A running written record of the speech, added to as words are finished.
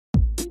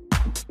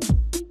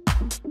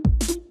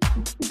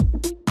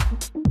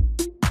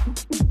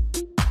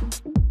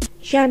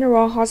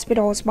General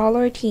Hospital's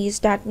mother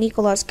teased that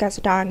Nicholas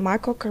Cassidy and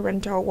Michael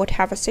Carrento would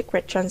have a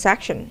secret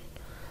transaction.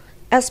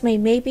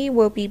 Esme maybe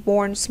will be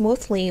born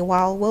smoothly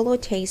while Willow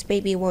T's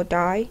baby will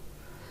die.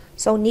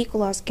 So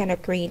Nicholas can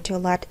agree to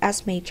let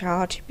Esme's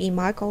child be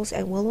Michael's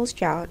and Willow's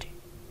child.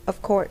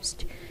 Of course,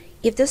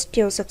 if this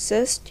deal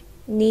succeeds,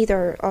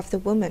 neither of the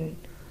women,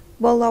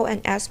 Willow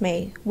and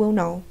Esme, will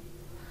know.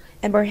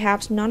 And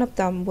perhaps none of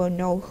them will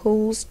know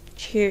whose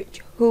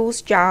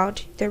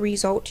child the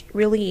result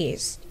really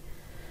is.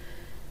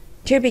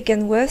 To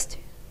begin with,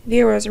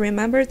 viewers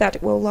remember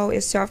that Willow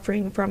is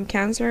suffering from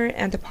cancer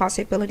and the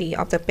possibility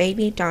of the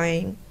baby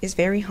dying is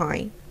very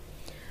high.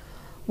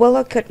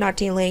 Willow could not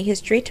delay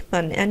his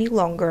treatment any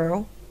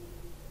longer.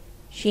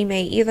 She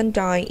may even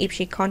die if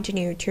she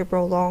continued to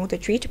prolong the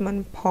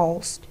treatment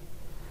pause.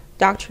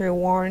 Doctor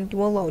warned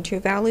Willow to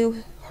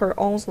value her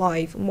own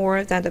life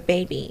more than the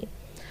baby,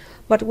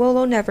 but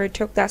Willow never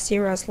took that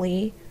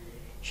seriously.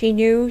 She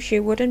knew she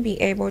wouldn't be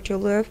able to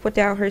live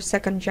without her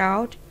second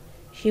child.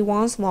 She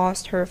once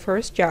lost her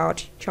first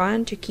child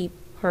trying to keep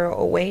her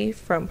away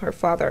from her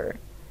father.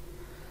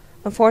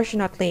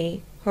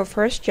 Unfortunately, her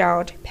first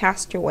child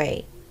passed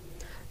away.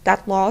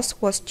 That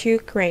loss was too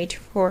great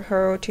for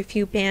her to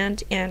feel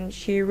bad, and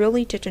she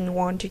really didn't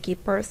want to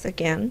give birth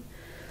again.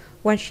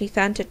 When she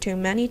fainted too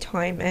many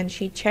times and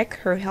she checked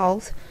her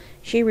health,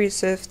 she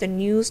received the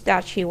news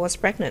that she was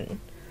pregnant.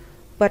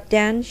 But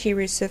then she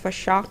received a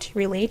shock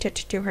related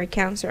to her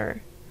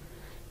cancer.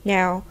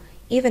 Now,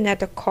 even at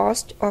the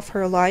cost of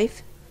her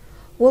life,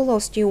 Willow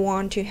still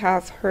wants to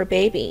have her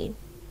baby.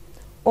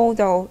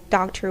 Although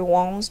doctor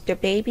warns the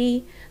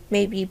baby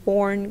may be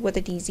born with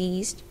a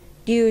disease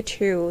due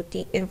to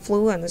the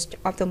influence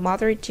of the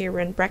mother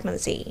during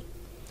pregnancy.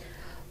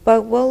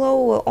 But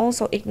Willow will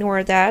also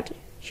ignore that.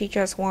 She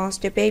just wants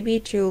the baby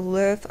to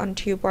live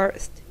until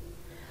birth.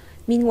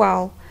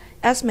 Meanwhile,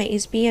 Esme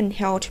is being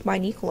held by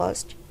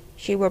Nicholas.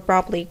 She will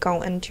probably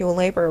go into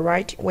labor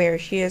right where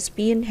she is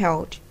being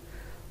held.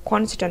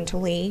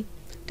 Coincidentally,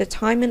 the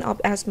timing of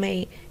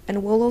Esme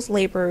and Willow's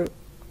labor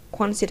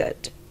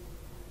coincided.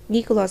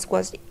 Nicholas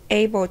was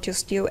able to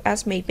steal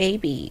Esme's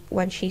baby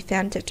when she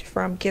fainted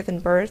from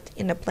giving birth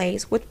in a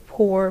place with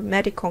poor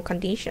medical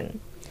condition.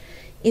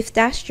 If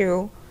that's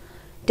true,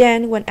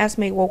 then when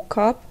Esme woke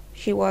up,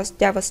 she was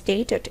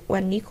devastated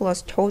when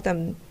Nicholas told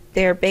them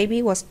their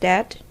baby was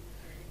dead.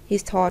 He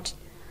thought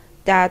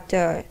that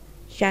the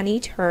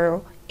janitor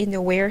in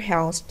the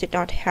warehouse did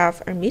not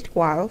have a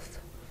midwife,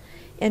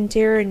 and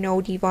there is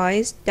no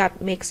device that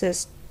makes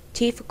it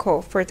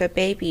difficult for the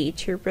baby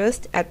to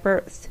breathe at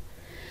birth.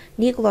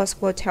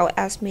 Nicholas will tell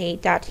Esme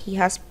that he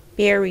has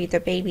buried the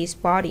baby's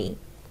body.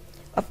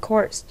 Of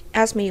course,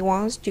 Esme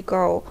wants to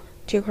go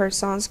to her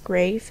son's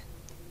grave,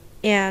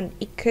 and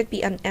it could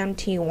be an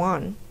empty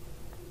one.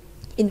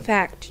 In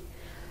fact,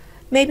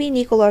 maybe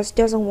Nicholas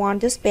doesn't want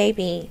this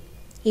baby.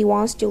 He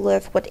wants to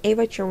live with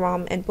Ava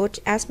Jerome and put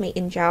Esme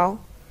in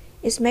jail.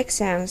 It makes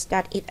sense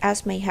that if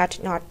Esme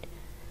had not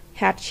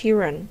had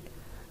children,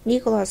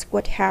 Nicholas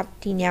would have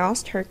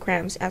denounced her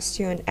crimes as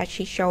soon as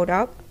she showed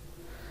up.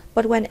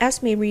 But when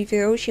Esme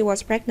revealed she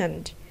was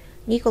pregnant,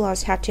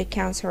 Nicholas had to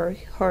cancel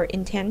her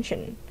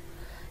intention.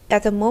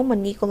 At the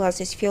moment,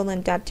 Nicholas is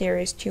feeling that there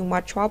is too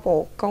much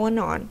trouble going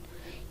on.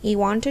 He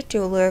wanted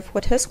to live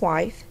with his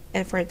wife,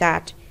 and for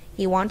that,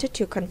 he wanted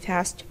to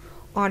confess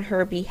on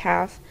her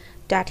behalf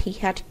that he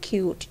had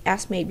killed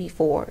Esme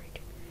before.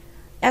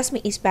 Esme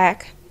is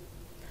back.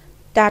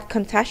 That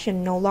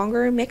confession no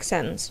longer makes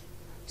sense,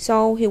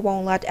 so he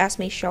won't let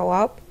Esme show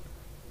up.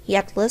 He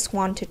at least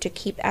wanted to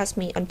keep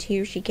Esme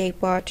until she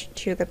gave birth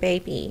to the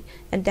baby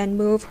and then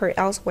move her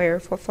elsewhere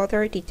for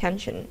further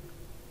detention.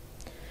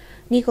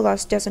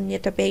 Nicholas doesn't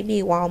need a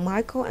baby while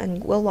Michael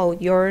and Willow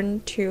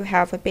yearn to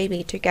have a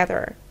baby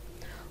together.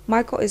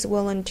 Michael is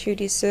willing to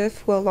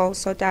deceive Willow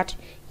so that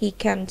he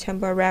can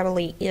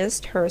temporarily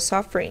ease her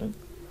suffering,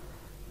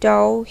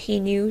 though he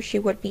knew she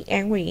would be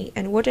angry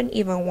and wouldn't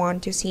even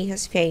want to see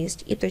his face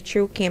if the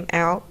truth came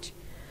out.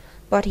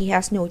 But he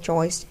has no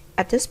choice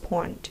at this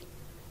point.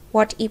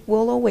 What if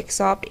Willow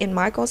wakes up and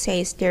Michael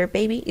says their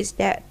baby is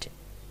dead?